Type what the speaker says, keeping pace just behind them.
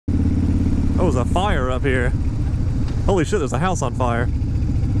there's a fire up here. Holy shit, there's a house on fire.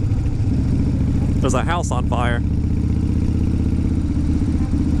 There's a house on fire.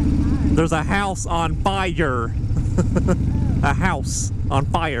 There's a house on fire. A house on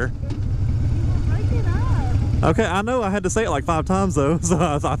fire. Okay, I know I had to say it like 5 times though, so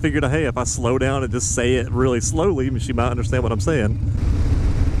I figured, hey, if I slow down and just say it really slowly, she might understand what I'm saying.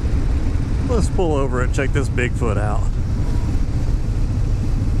 Let's pull over and check this Bigfoot out.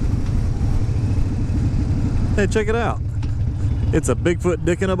 Hey, check it out. It's a Bigfoot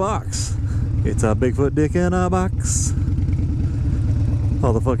dick in a box. It's a Bigfoot dick in a box.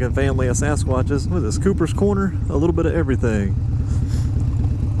 All the fucking family of Sasquatches. What is this, Cooper's Corner? A little bit of everything.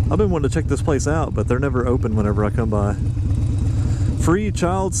 I've been wanting to check this place out, but they're never open whenever I come by. Free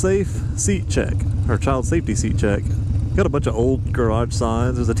child safe seat check, or child safety seat check. Got a bunch of old garage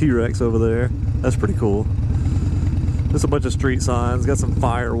signs. There's a T-Rex over there. That's pretty cool. There's a bunch of street signs. Got some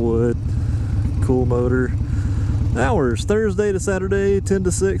firewood. Cool motor. Hours, Thursday to Saturday, 10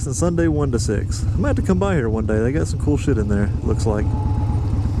 to 6, and Sunday, 1 to 6. I might have to come by here one day. They got some cool shit in there, looks like.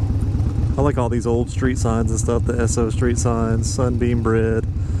 I like all these old street signs and stuff. The SO street signs, Sunbeam Bread,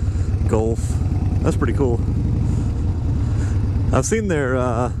 Golf. That's pretty cool. I've seen their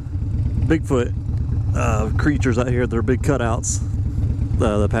Bigfoot creatures out here. They're big cutouts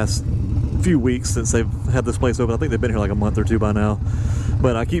the past few weeks since they've had this place open. I think they've been here like a month or 2 by now.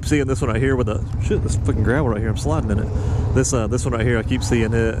 But I keep seeing this one right here with a shit. This fucking gravel right here. I'm sliding in it. This one right here. I keep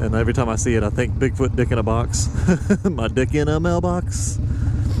seeing it, and every time I see it, I think Bigfoot dick in a box. My dick in a mailbox.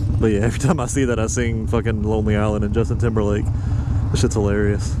 But yeah, every time I see that, I sing fucking Lonely Island and Justin Timberlake. This shit's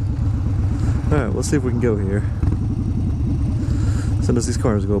hilarious. All right, let's see if we can go here. As soon as these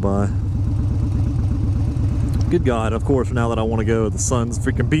cars go by. Good God, of course, now that I want to go, the sun's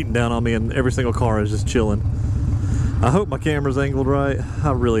freaking beating down on me, and every single car is just chilling. I hope my camera's angled right.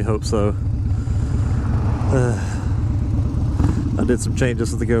 I really hope so. I did some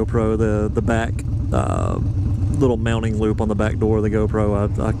changes to the GoPro. The back little mounting loop on the back door of the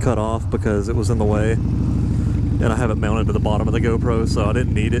GoPro I cut off because it was in the way. And I have it mounted to the bottom of the GoPro, so I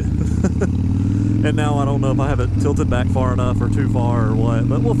didn't need it. And now I don't know if I have it tilted back far enough or too far or what,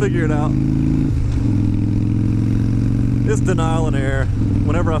 but we'll figure it out. It's denial and error.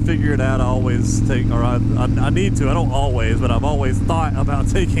 Whenever I figure it out, I always take, or I need to. I don't always, but I've always thought about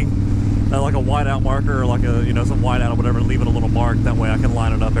taking like a whiteout marker or like a, you know, some whiteout or whatever, and leaving a little mark. That way I can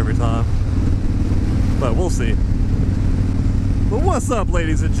line it up every time. But we'll see. But what's up,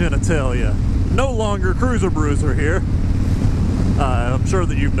 ladies and genitalia? No longer Cruiser Bruiser here. I'm sure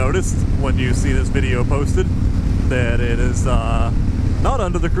that you've noticed when you see this video posted that it is not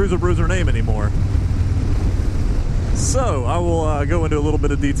under the Cruiser Bruiser name anymore. So I will go into a little bit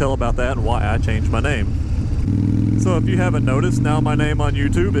of detail about that and why I changed my name. So if you haven't noticed, now my name on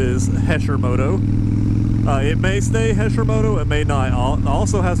YouTube is Heshermoto. It may stay Heshermoto, it may not. I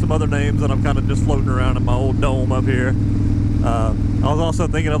also have some other names that I'm kind of just floating around in my old dome up here. I was also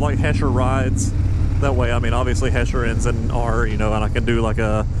thinking of like Hesher Rides. That way, I mean, obviously Hesher ends in R, you know, and I can do like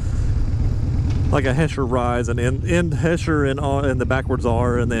a Hesher Rides and end Hesher in the backwards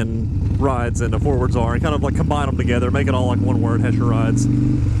R, and then Rides and the forwards R, and kind of like combine them together, make it all like one word, Hesher Rides.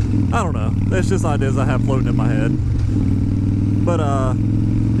 I don't know. That's just ideas I have floating in my head. But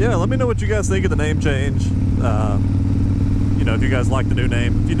yeah, let me know what you guys think of the name change. You know, if you guys like the new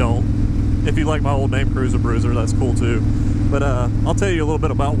name. If you don't, if you like my old name, Cruiser Bruiser, that's cool too. But I'll tell you a little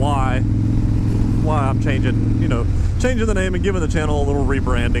bit about why I'm changing the name and giving the channel a little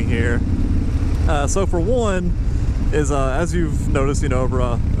rebranding here. So for one is as you've noticed, you know,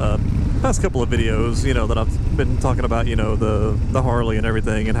 over past couple of videos, you know, that I've been talking about, you know, the Harley and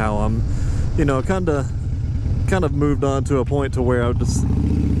everything, and how I'm, you know, kind of moved on to a point to where I'm just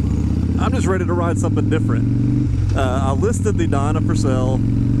ready to ride something different. I listed the Dyna for sale.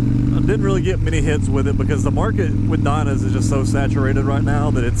 I didn't really get many hits with it because the market with Dynas is just so saturated right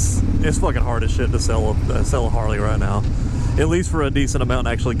now that it's fucking hard as shit to sell a Harley right now. At least for a decent amount,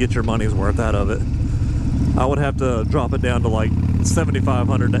 and actually get your money's worth out of it. I would have to drop it down to like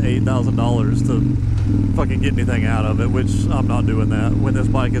 $7,500 to $8,000 to fucking get anything out of it, which I'm not doing that when this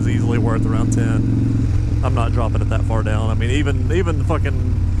bike is easily worth around 10. I'm not dropping it that far down. I mean, even the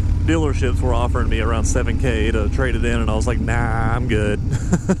fucking dealerships were offering me around $7K to trade it in, and I was like, nah, I'm good.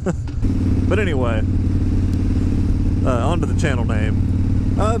 But anyway, on to the channel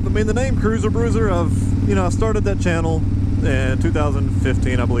name. I mean, the name Cruiser Bruiser, I started that channel in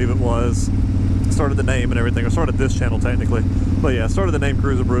 2015, I believe it was. Started the name and everything. I started this channel technically, but yeah, I started the name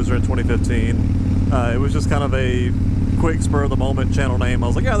Cruiser Bruiser in 2015. It was just kind of a quick spur of the moment channel name. I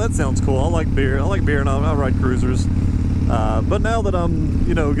was like, yeah, that sounds cool. I like beer and I ride cruisers. But now that I'm,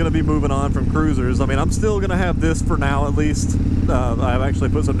 you know, going to be moving on from cruisers, I mean, I'm still going to have this for now at least. I've actually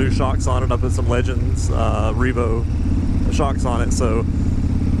put some new shocks on it. I put some Legends Revo shocks on it, so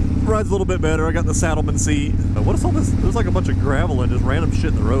rides a little bit better. I got the Saddleman seat. What is all this? There's like a bunch of gravel and just random shit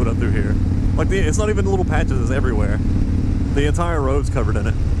in the road up through here. Like, it's not even little patches, it's everywhere. The entire road's covered in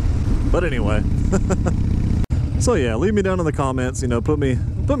it. But anyway. So yeah, leave me down in the comments, you know, put me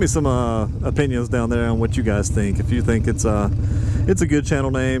some opinions down there on what you guys think. If you think it's a good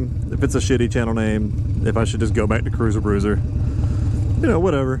channel name, if it's a shitty channel name, if I should just go back to Cruiser Bruiser. You know,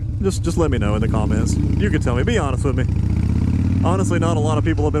 whatever. Just let me know in the comments. You can tell me, be honest with me. Honestly, not a lot of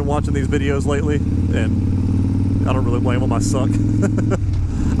people have been watching these videos lately, and I don't really blame them, I suck.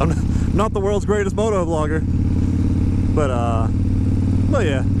 I'm not the world's greatest moto vlogger. But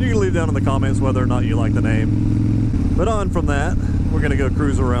yeah, you can leave down in the comments whether or not you like the name. But on from that, we're gonna go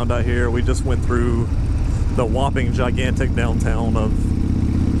cruise around out here. We just went through the whopping gigantic downtown of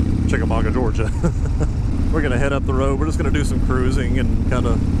Chickamauga, Georgia. We're gonna head up the road. We're just gonna do some cruising and kind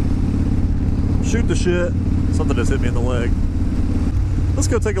of shoot the shit. Something just hit me in the leg. Let's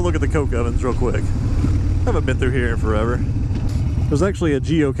go take a look at the coke ovens real quick. Haven't been through here in forever. There's actually a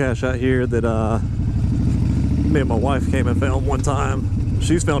geocache out here that me and my wife came and found one time.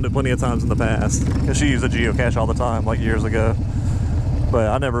 She's found it plenty of times in the past, because she used a geocache all the time, like years ago. But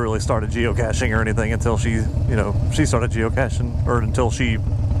I never really started geocaching or anything until she started geocaching, or until she,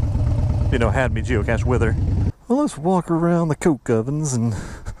 you know, had me geocache with her. Well, let's walk around the coke ovens and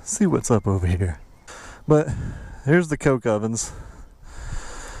see what's up over here. But here's the coke ovens.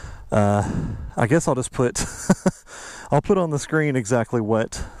 I guess I'll just put I'll put on the screen exactly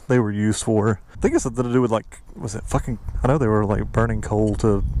what they were used for. I think it's something to do with, like, was it fucking, I know they were like burning coal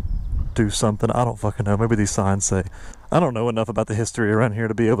to do something. I don't fucking know. Maybe these signs say. I don't know enough about the history around here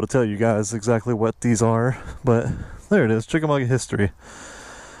to be able to tell you guys exactly what these are, but there it is, Chickamauga history.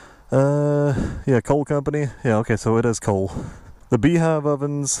 Yeah, coal company. Yeah, okay, so it is coal. The beehive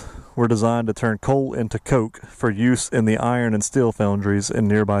ovens were designed to turn coal into coke for use in the iron and steel foundries in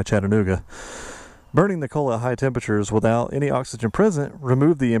nearby Chattanooga. Burning the coal at high temperatures without any oxygen present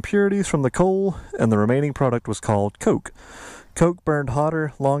removed the impurities from the coal, and the remaining product was called coke. Coke burned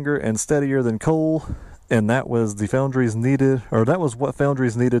hotter, longer, and steadier than coal, and that was what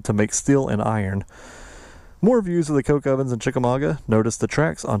foundries needed to make steel and iron. More views of the coke ovens in Chickamauga. Notice the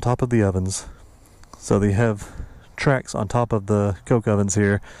tracks on top of the ovens. So they have tracks on top of the coke ovens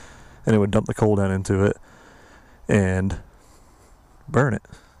here, and it would dump the coal down into it and burn it,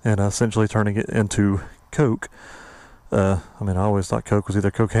 and essentially turning it into coke. I mean, I always thought coke was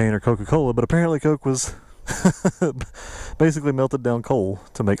either cocaine or Coca-Cola, but apparently coke was basically melted down coal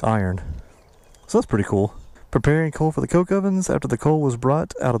to make iron. So that's pretty cool. Preparing coal for the coke ovens. After the coal was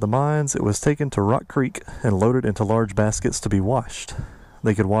brought out of the mines, it was taken to Rock Creek and loaded into large baskets to be washed.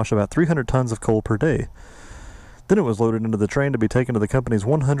 They could wash about 300 tons of coal per day. Then it was loaded into the train to be taken to the company's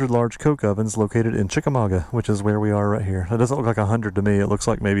 100 large coke ovens located in Chickamauga, which is where we are right here. It doesn't look like 100 to me. It looks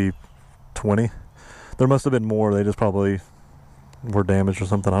like maybe 20. There must have been more. They just probably were damaged or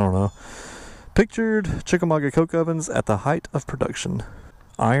something. I don't know. Pictured Chickamauga coke ovens at the height of production.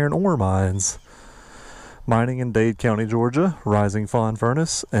 Iron ore mines. Mining in Dade County, Georgia. Rising Fawn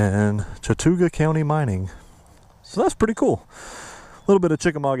Furnace. And Chattooga County Mining. So that's pretty cool. A little bit of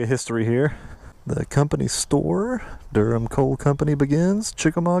Chickamauga history here. The company store, Durham Coal Company begins,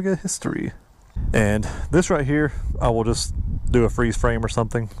 Chickamauga history. And this right here, I will just do a freeze frame or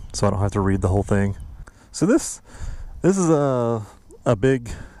something, so I don't have to read the whole thing. So this is a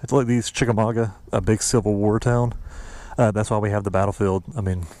big, it's like these Chickamauga, a big Civil War town. That's why we have the battlefield. I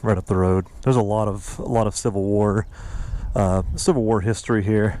mean, right up the road. There's a lot of Civil War history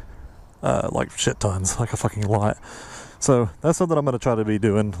here, like shit tons, like a fucking lot. So that's something I'm going to try to be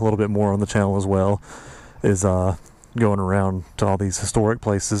doing a little bit more on the channel as well, is going around to all these historic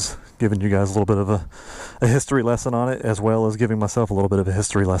places, giving you guys a little bit of a history lesson on it, as well as giving myself a little bit of a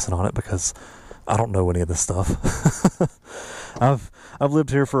history lesson on it, because I don't know any of this stuff. I've lived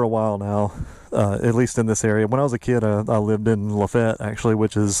here for a while now, at least in this area. When I was a kid, I lived in Lafayette, actually,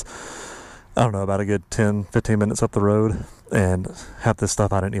 which is, I don't know, about a good 10-15 minutes up the road. And half this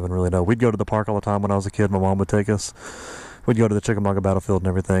stuff I didn't even really know. We'd go to the park all the time when I was a kid. My mom would take us. We'd go to the Chickamauga battlefield and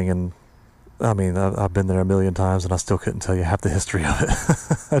everything. And I mean, I've been there a million times and I still couldn't tell you half the history of it.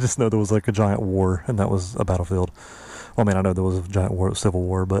 I just know there was like a giant war and that was a battlefield. Well, I mean, I know there was a giant war, Civil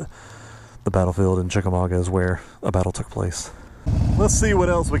War, but the battlefield in Chickamauga is where a battle took place. Let's see what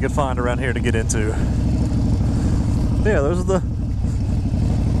else we could find around here to get into. Yeah, those are the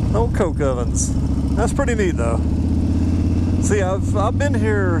old coke ovens. That's pretty neat though. See, I've been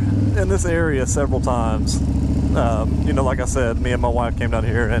here in this area several times, You know, like I said, me and my wife came down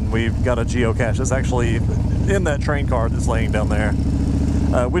here and we've got a geocache that's actually in that train car that's laying down there.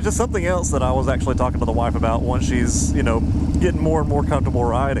 Which is something else that I was actually talking to the wife about once she's, you know, getting more and more comfortable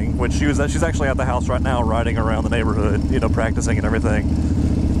riding, which she's actually at the house right now riding around the neighborhood, you know, practicing and everything.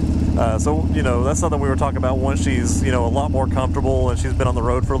 So, you know, that's something we were talking about. Once she's, you know, a lot more comfortable and she's been on the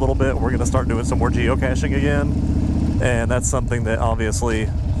road for a little bit, we're going to start doing some more geocaching again. And that's something that obviously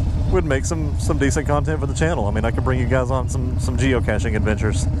would make some decent content for the channel. I mean, I could bring you guys on some geocaching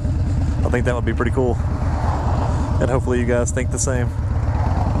adventures. I think that would be pretty cool. And hopefully you guys think the same.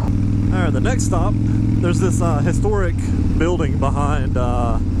 Alright, the next stop, there's this historic building behind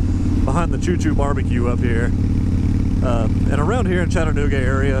the Choo Choo Barbecue up here. And around here in Chattanooga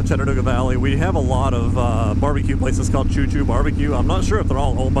area, Chattanooga Valley, we have a lot of barbecue places called Choo Choo Barbecue. I'm not sure if they're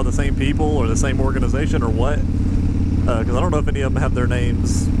all owned by the same people or the same organization or what. Because I don't know if any of them have their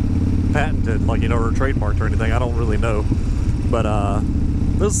names patented, like, you know, or trademarked or anything. I don't really know. But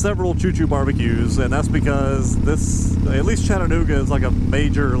there's several Choo Choo Barbecues, and that's because this, at least Chattanooga, is like a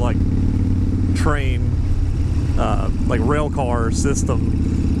major, like, train, like rail car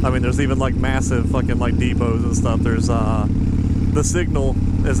system. I mean, there's even like massive fucking like depots and stuff. There's the Signal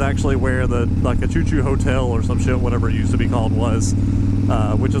is actually where the, like, a Choo Choo Hotel or some shit, whatever it used to be called, was,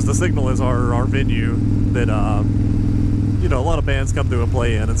 which is the Signal is our venue that you know, a lot of bands come through and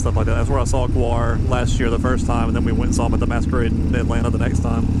play in and stuff like that. That's where I saw Guar last year the first time, and then we went and saw them at the Masquerade in Atlanta the next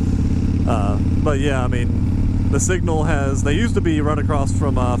time. But yeah, I mean, the Signal they used to be right across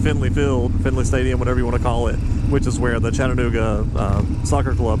from Finley Field, Finley Stadium, whatever you want to call it, which is where the Chattanooga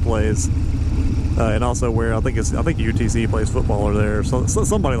Soccer Club plays, and also where I think UTC plays football over there. So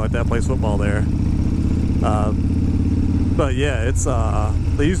somebody like that plays football there. But yeah, it's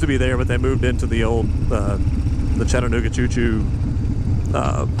they used to be there, but they moved into the old the Chattanooga Choo Choo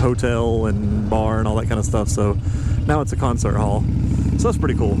hotel and bar and all that kind of stuff. So now it's a concert hall. So that's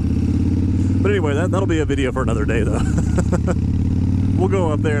pretty cool. But anyway, that'll be a video for another day, though. We'll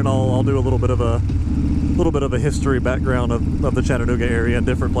go up there and I'll do a little bit of a history background of the Chattanooga area and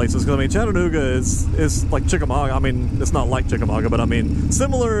different places. Because I mean, Chattanooga is like Chickamauga. I mean, it's not like Chickamauga, but I mean,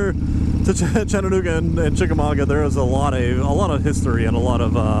 similar to Chattanooga and Chickamauga, there is a lot of history and a lot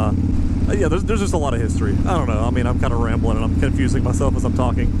of yeah, there's just a lot of history. I don't know. I mean, I'm kind of rambling and I'm confusing myself as I'm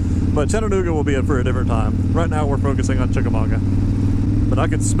talking. But Chattanooga will be for a different time. Right now, we're focusing on Chickamauga. But I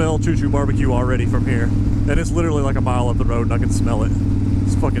can smell Choo Choo Barbecue already from here. And it's literally like a mile up the road and I can smell it.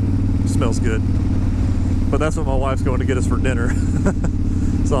 It fucking smells good. But that's what my wife's going to get us for dinner.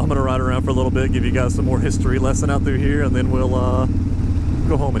 So I'm going to ride around for a little bit, give you guys some more history lesson out through here, and then we'll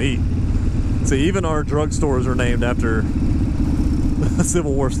go home and eat. See, even our drugstores are named after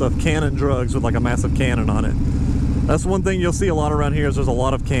Civil War stuff. Cannon drugs with like a massive cannon on it. That's one thing you'll see a lot around here is there's a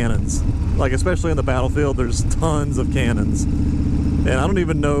lot of cannons. Like, especially in the battlefield, there's tons of cannons. And I don't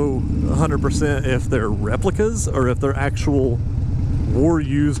even know 100% if they're replicas or if they're actual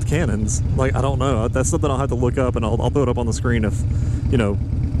war-used cannons. Like, I don't know. That's something I'll have to look up, and I'll throw it up on the screen if, you know,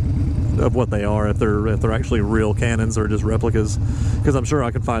 of what they are, if they're actually real cannons or just replicas. Because I'm sure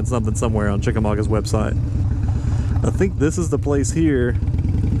I can find something somewhere on Chickamauga's website. I think this is the place here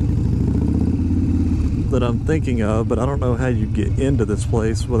that I'm thinking of, but I don't know how you get into this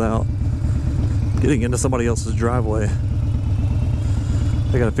place without getting into somebody else's driveway.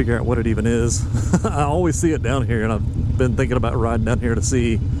 I gotta figure out what it even is. I always see it down here, and I've been thinking about riding down here to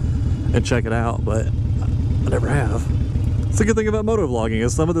see and check it out, but I never have. It's a good thing about motovlogging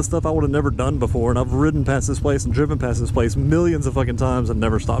is some of this stuff I would have never done before, and I've ridden past this place and driven past this place millions of fucking times and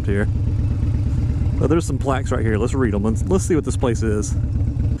never stopped here. But there's some plaques right here. Let's read them. Let's see what this place is.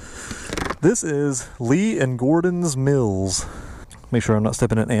 This is Lee and Gordon's Mills. Make sure I'm not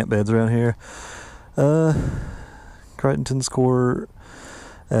stepping in ant beds around here. Crichton's Court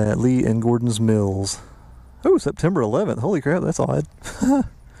at Lee and Gordon's Mills. Oh, September 11th. Holy crap, that's odd.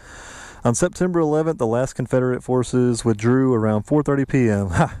 On September 11th, the last Confederate forces withdrew around 4:30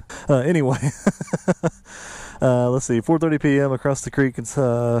 p.m. Anyway, let's see, 4:30 p.m. across the creek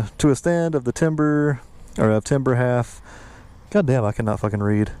to a stand of the timber, or of timber half. God damn, I cannot fucking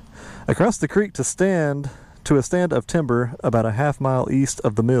read. Across the creek to a stand of timber about a half mile east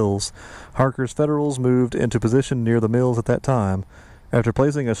of the mills. Harker's Federals moved into position near the mills at that time, after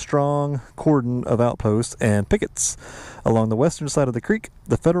placing a strong cordon of outposts and pickets along the western side of the creek.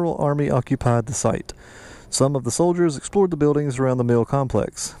 The Federal Army occupied the site. Some of the soldiers explored the buildings around the mill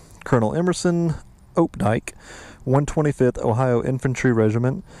complex. Colonel Emerson Opdyke, 125th Ohio Infantry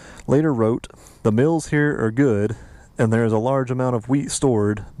Regiment, later wrote, "The mills here are good, and there is a large amount of wheat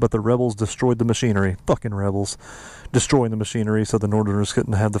stored, but the rebels destroyed the machinery." Fucking rebels. Destroying the machinery so the Northerners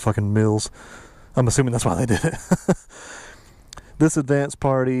couldn't have the fucking mills. I'm assuming that's why they did it. This advance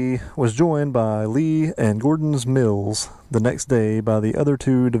party was joined by Lee and Gordon's Mills the next day by the other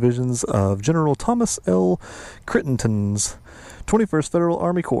two divisions of General Thomas L. Crittenden's 21st Federal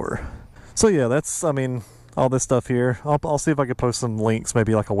Army Corps. So yeah, that's, I mean, all this stuff here. I'll see if I can post some links,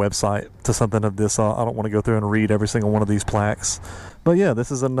 maybe like a website to something of this. I don't want to go through and read every single one of these plaques. But yeah,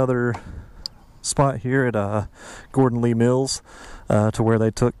 this is another spot here at Gordon Lee Mills, to where they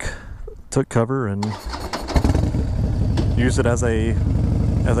took cover and used it as a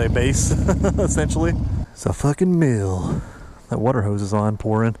base, essentially. It's a fucking mill. That water hose is on,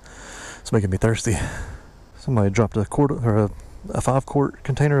 pouring. It's making me thirsty. Somebody dropped a 5-quart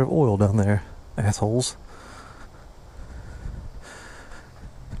container of oil down there. Assholes.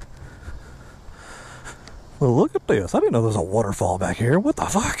 Well, look at this. I didn't know there was a waterfall back here. What the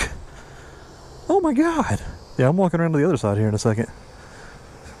fuck? Oh my god. Yeah, I'm walking around to the other side here in a second.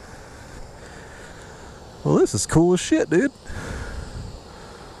 Well, this is cool as shit, dude.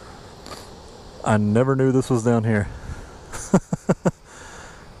 I never knew this was down here.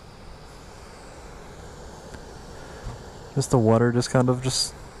 Just the water just kind of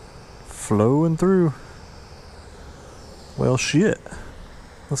just flowing through. Well, shit.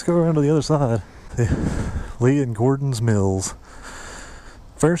 Let's go around to the other side. Lee and Gordon's Mills.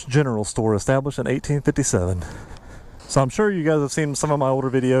 First general store established in 1857. So I'm sure you guys have seen some of my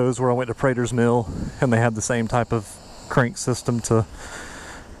older videos where I went to Prater's Mill and they had the same type of crank system to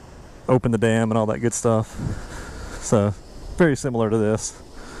open the dam and all that good stuff. So, very similar to this.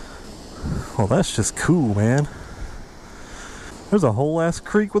 Well, that's just cool, man. There's a whole ass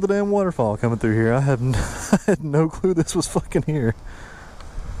creek with a damn waterfall coming through here. I had no clue this was fucking here.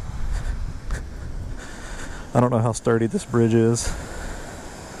 I don't know how sturdy this bridge is.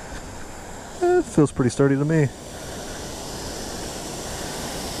 It feels pretty sturdy to me.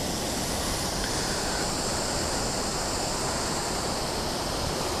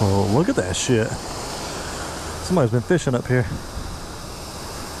 Oh, look at that shit. Somebody's been fishing up here.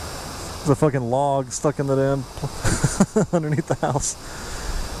 There's a fucking log stuck in the damn underneath the house.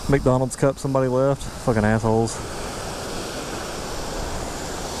 McDonald's cup somebody left. Fucking assholes.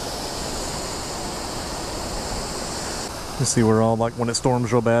 You see where all, like, when it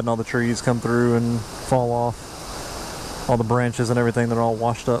storms real bad and all the trees come through and fall off. All the branches and everything, they're all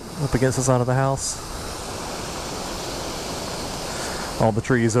washed up against the side of the house. All the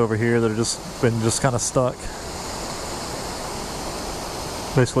trees over here that are just been kind of stuck.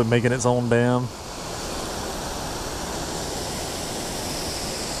 Basically making its own dam.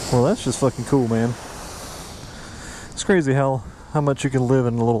 Well, that's just fucking cool, man. It's crazy how much you can live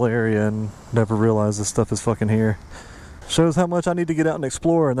in a little area and never realize this stuff is fucking here. Shows how much I need to get out and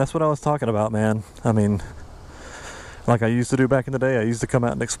explore, and that's what I was talking about, man. I mean, like I used to do back in the day, I used to come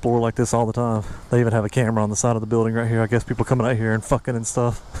out and explore like this all the time. They even have a camera on the side of the building right here. I guess people coming out here and fucking and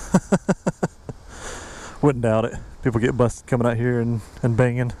stuff. Wouldn't doubt it. People get busted coming out here and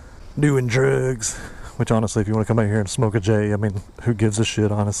banging, doing drugs. Which honestly, if you want to come out here and smoke a J, I mean, who gives a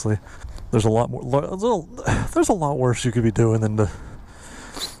shit, honestly. There's a lot more, there's a lot worse you could be doing than to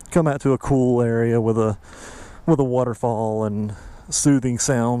come out to a cool area with a waterfall and soothing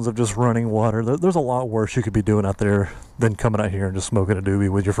sounds of just running water. There's a lot worse you could be doing out there than coming out here and just smoking a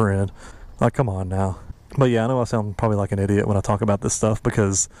doobie with your friend. Like, come on now. But yeah, I know I sound probably like an idiot when I talk about this stuff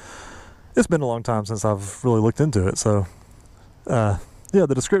because it's been a long time since I've really looked into it. So, yeah,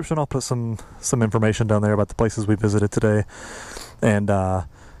 the description, I'll put some information down there about the places we visited today. And,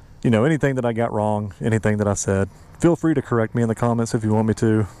 you know, anything that I got wrong, anything that I said, feel free to correct me in the comments if you want me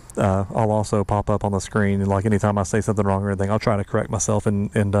to. I'll also pop up on the screen, and like anytime I say something wrong or anything, I'll try to correct myself in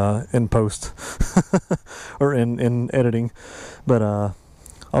post or in editing. But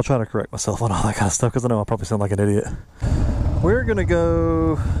I'll try to correct myself on all that kind of stuff because I know I probably sound like an idiot. We're gonna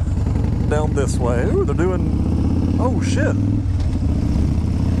go down this way. Ooh, they're doing. Oh shit!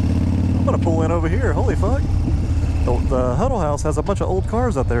 I'm gonna pull in over here. Holy fuck! The Huddle House has a bunch of old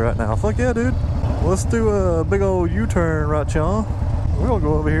cars out there right now. Fuck yeah, dude! Let's do a big old U-turn, right, y'all? We're gonna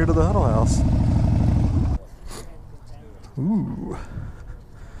go over here to the Huddle House. Ooh.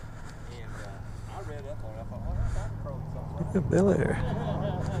 Look at Bel Air.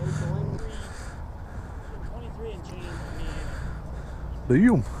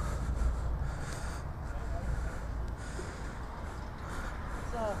 Damn.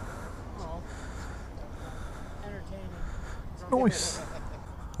 Nice.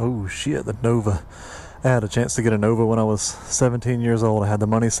 Oh shit, the Nova. I had a chance to get a Nova when I was 17 years old. I had the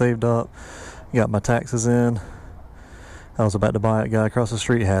money saved up, got my taxes in. I was about to buy it. Guy across the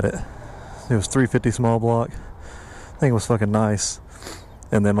street had it. It was $350 small block. I think it was fucking nice.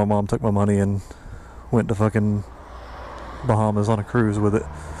 And then my mom took my money and went to fucking Bahamas on a cruise with it.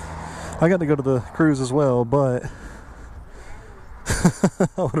 I got to go to the cruise as well, but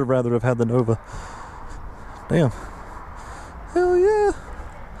I would have rather have had the Nova. Damn. Hell yeah.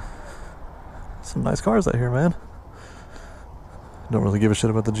 Some nice cars out here, man. Don't really give a shit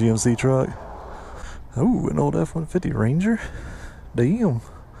about the GMC truck. Oh, an old F-150 Ranger. Damn.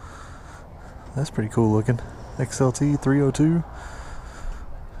 That's pretty cool looking. XLT 302.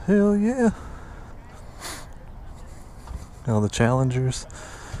 Hell yeah. Oh, the Challengers.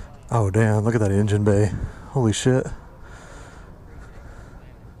 Oh, damn. Look at that engine bay. Holy shit.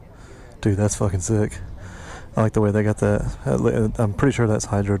 Dude, that's fucking sick. I like the way they got that. I'm pretty sure that's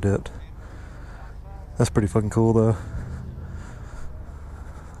hydro dipped. That's pretty fucking cool, though.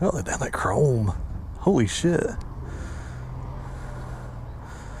 Oh, damn, that chrome. Holy shit.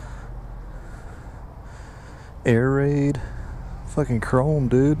 Air Raid. Fucking chrome,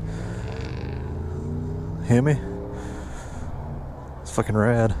 dude. Hemi. It's fucking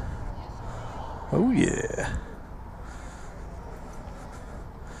rad. Oh, yeah.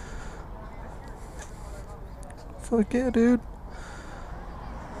 Fuck yeah, dude.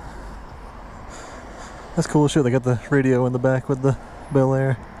 That's cool as shit. They got the radio in the back with the Bel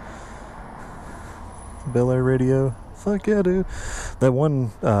Air. Bel Air radio. Fuck yeah, dude. That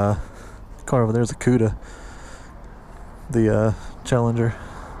one car over there is a Cuda. The Challenger.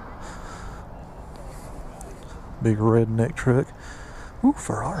 Big redneck truck. Ooh,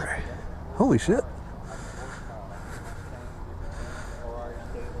 Ferrari. Holy shit.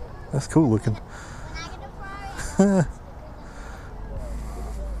 That's cool looking.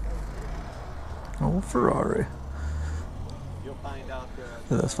 Oh, Ferrari. Yeah,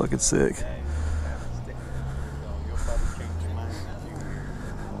 that's fucking sick.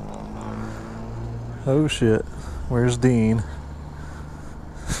 Oh shit. Where's Dean?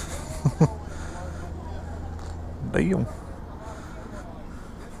 Damn.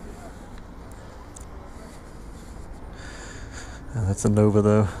 That's a Nova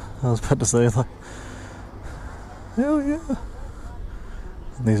though. I was about to say, like, hell yeah.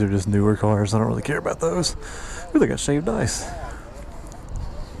 And these are just newer cars. I don't really care about those. Ooh, they got shaved ice.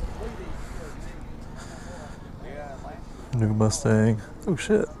 New Mustang. Oh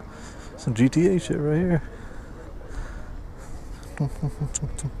shit. Some GTA shit right here.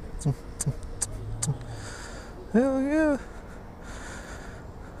 Hell yeah.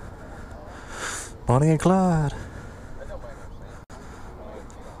 Bonnie and Clyde.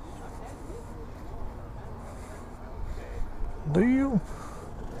 Damn.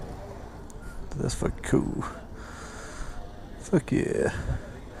 That's fucking cool. Fuck yeah.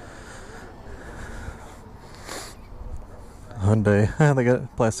 Hyundai. They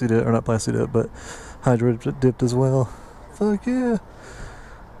got plastic dip, or not plastic dip, but hydro dipped as well. Fuck yeah.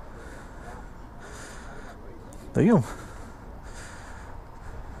 Damn.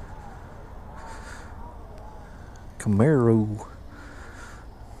 Camaro.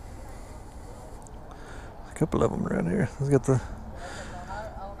 A couple of them around here. Let's get the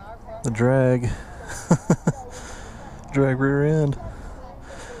drag. Drag rear end.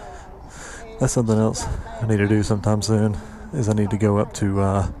 That's something else I need to do sometime soon. Is I need to go up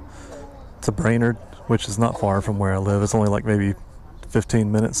to Brainerd, which is not far from where I live. It's only like maybe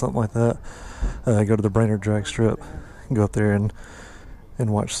 15 minutes, something like that. Go to the Brainerd drag strip, and go up there and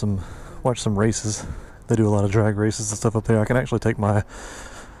watch some races. They do a lot of drag races and stuff up there. I can actually take my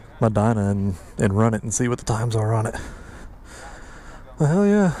Dyna and run it and see what the times are on it. Well, hell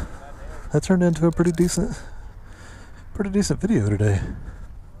yeah, that turned into a pretty decent video today.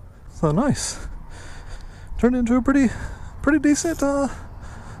 So nice. Turned into a pretty decent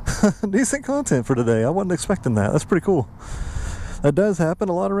decent content for today. I wasn't expecting that. That's pretty cool. That does happen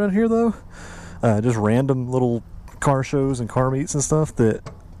a lot around here though. Just random little car shows and car meets and stuff that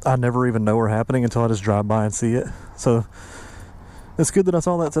I never even know are happening until I just drive by and see it. So it's good that I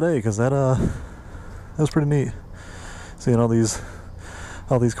saw that today, because that was pretty neat. Seeing all these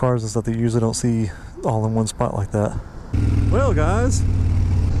cars and stuff that you usually don't see all in one spot like that. Well guys,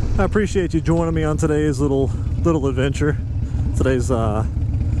 I appreciate you joining me on today's little adventure. Today's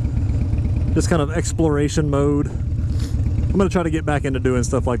just kind of exploration mode. I'm gonna try to get back into doing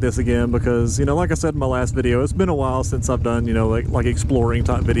stuff like this again, because, you know, like I said in my last video, it's been a while since I've done, you know, like exploring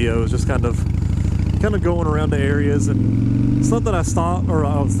type videos, just kind of going around the areas. And it's not that I stop, or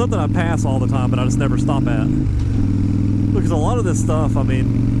it's not that I pass all the time, but I just never stop at. Because a lot of this stuff, I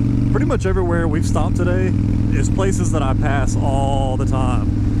mean, pretty much everywhere we've stopped today is places that I pass all the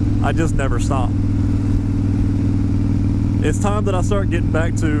time. I just never stop. It's time that I start getting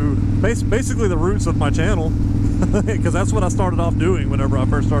back to basically the roots of my channel, because that's what I started off doing whenever I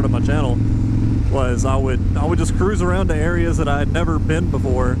first started my channel. was I would just cruise around to areas that I had never been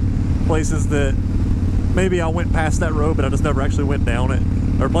before, places that maybe I went past that road but I just never actually went down it,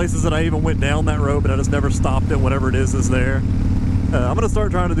 or places that I even went down that road but I just never stopped at whatever it is that's there. I'm gonna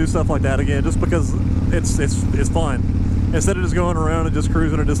start trying to do stuff like that again, just because it's fun. Instead of just going around and just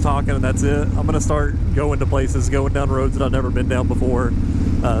cruising and just talking and that's it, I'm gonna start going to places, going down roads that I've never been down before,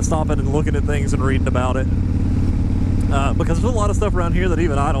 stopping and looking at things and reading about it. Because there's a lot of stuff around here that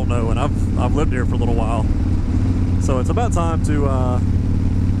even I don't know, and I've lived here for a little while. So it's about time to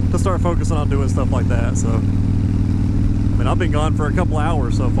start focusing on doing stuff like that. So, I mean, I've been gone for a couple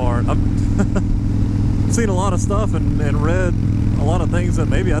hours so far. I've seen a lot of stuff and read a lot of things that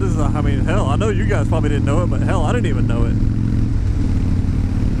maybe I mean, hell, I know you guys probably didn't know it, but hell, I didn't even know it.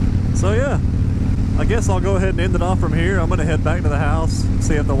 So yeah, I guess I'll go ahead and end it off from here. I'm gonna head back to the house,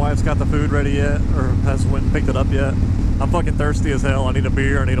 see if the wife's got the food ready yet, or hasn't went and picked it up yet. I'm fucking thirsty as hell. I need a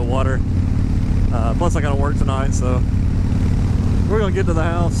beer, I need a water. Plus I gotta work tonight, so we're gonna get to the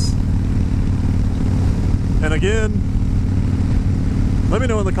house. And again, let me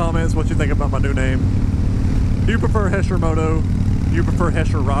know in the comments what you think about my new name. Do you prefer Hesher Moto? Do you prefer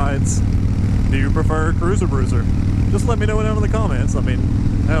Hesher Rides? Do you prefer Cruiser Bruiser? Just let me know down in the comments. I mean,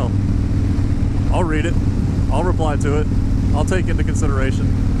 hell, I'll read it. I'll reply to it. I'll take into consideration.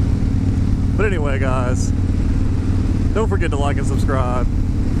 But anyway, guys, don't forget to like and subscribe.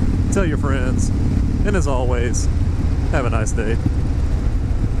 Tell your friends. And as always, have a nice day.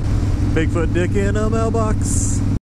 Bigfoot dick in a mailbox.